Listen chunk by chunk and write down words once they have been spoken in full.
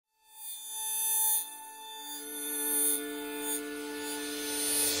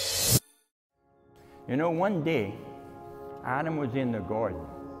You know, one day, Adam was in the garden,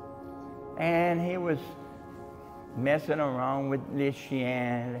 and he was messing around with les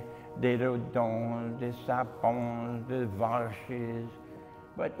chiens, des redons, des sapons, des vaches,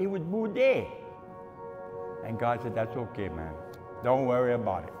 but he was boudé. And God said, that's okay, man. Don't worry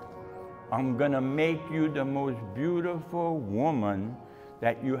about it. I'm gonna make you the most beautiful woman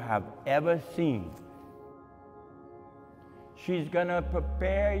that you have ever seen. She's gonna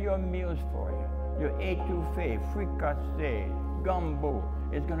prepare your meals for you. Your étouffée, fricassé, gumbo.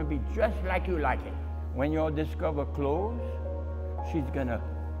 It's gonna be just like you like it. When you discover clothes, she's gonna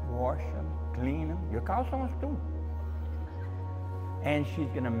wash them, clean them, your caleçons too. And she's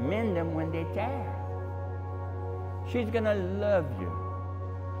gonna mend them when they tear. She's gonna love you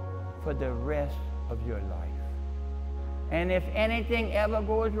for the rest of your life. And if anything ever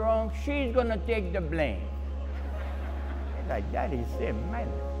goes wrong, she's gonna take the blame. Like Daddy said, man,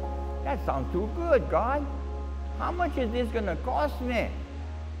 that sounds too good, God. How much is this gonna cost me?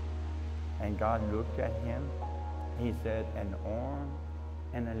 And God looked at him. He said, an arm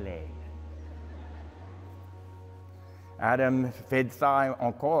and a leg. Adam fait ça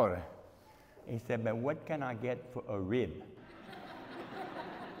encore. He said, but what can I get for a rib?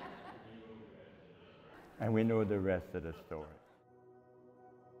 And we know the rest of the story.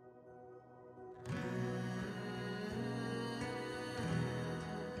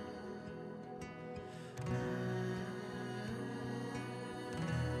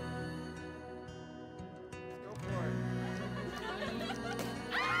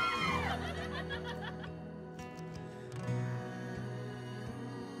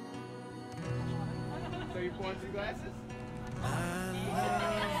 So you pouring two glasses?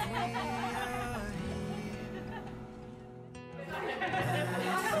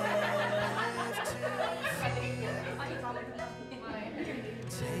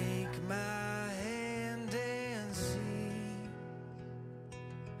 Take my hand and see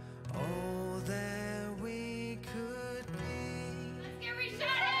all that we could be. Let's get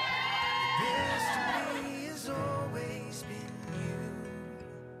resetted! Best of me has always been you.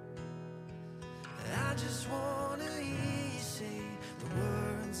 I just wanna hear you say the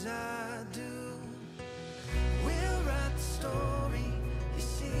words I do. We'll write the story you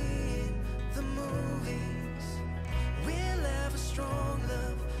see in the movies. We'll have a strong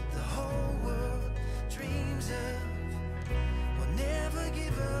love the whole world dreams of. We'll never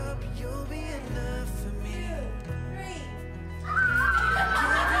give up, you'll be enough for me.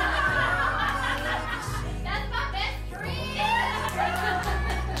 That's my best friend!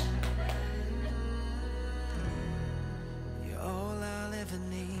 You're all I'll ever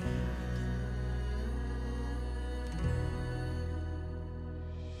need.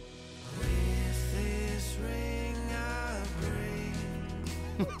 With this ring I break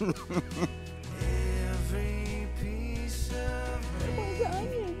every piece of me.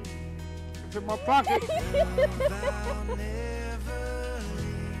 It's in my pocket. I'll never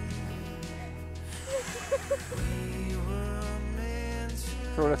leave. We were meant to.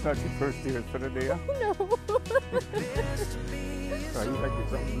 So that's not your first year for the day, huh? Best of me has Oh, you like yourself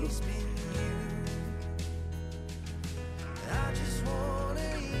blue. always been you. I just wanna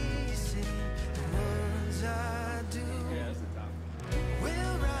hear you say the words I do.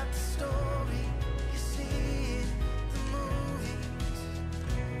 We'll write the story you see in the movies.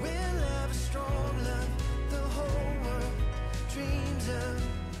 We'll have a strong love the whole world dreams of.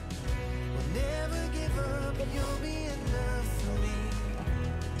 We'll never give up, you'll be enough for me.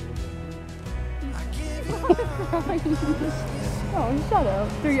 I give you my Oh, shut up.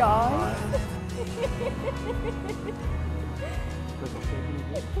 Through your eyes.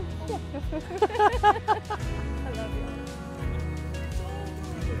 I love you.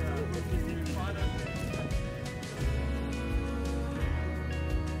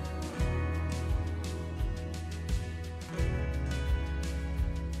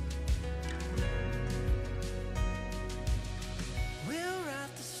 We'll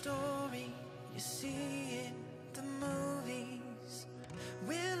write the story you see in the movies.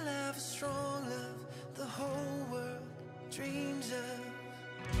 We'll have a strong love the whole world dreams of.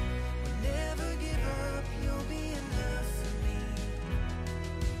 We'll never give up, you'll be enough for me.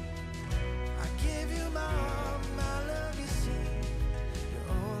 I give you my heart, my love, you see. You're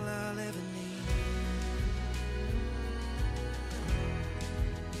all I'll ever need.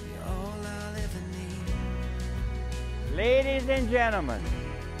 You're all I'll ever need. Ladies and gentlemen,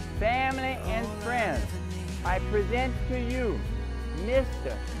 family and friends, I present to you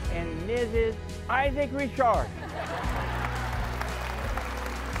Mr. and Mrs. Isaac Richard.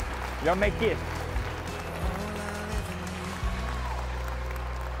 Y'all may kiss. All I'll ever need.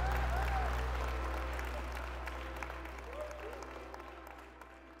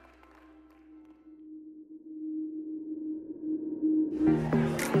 Thank you.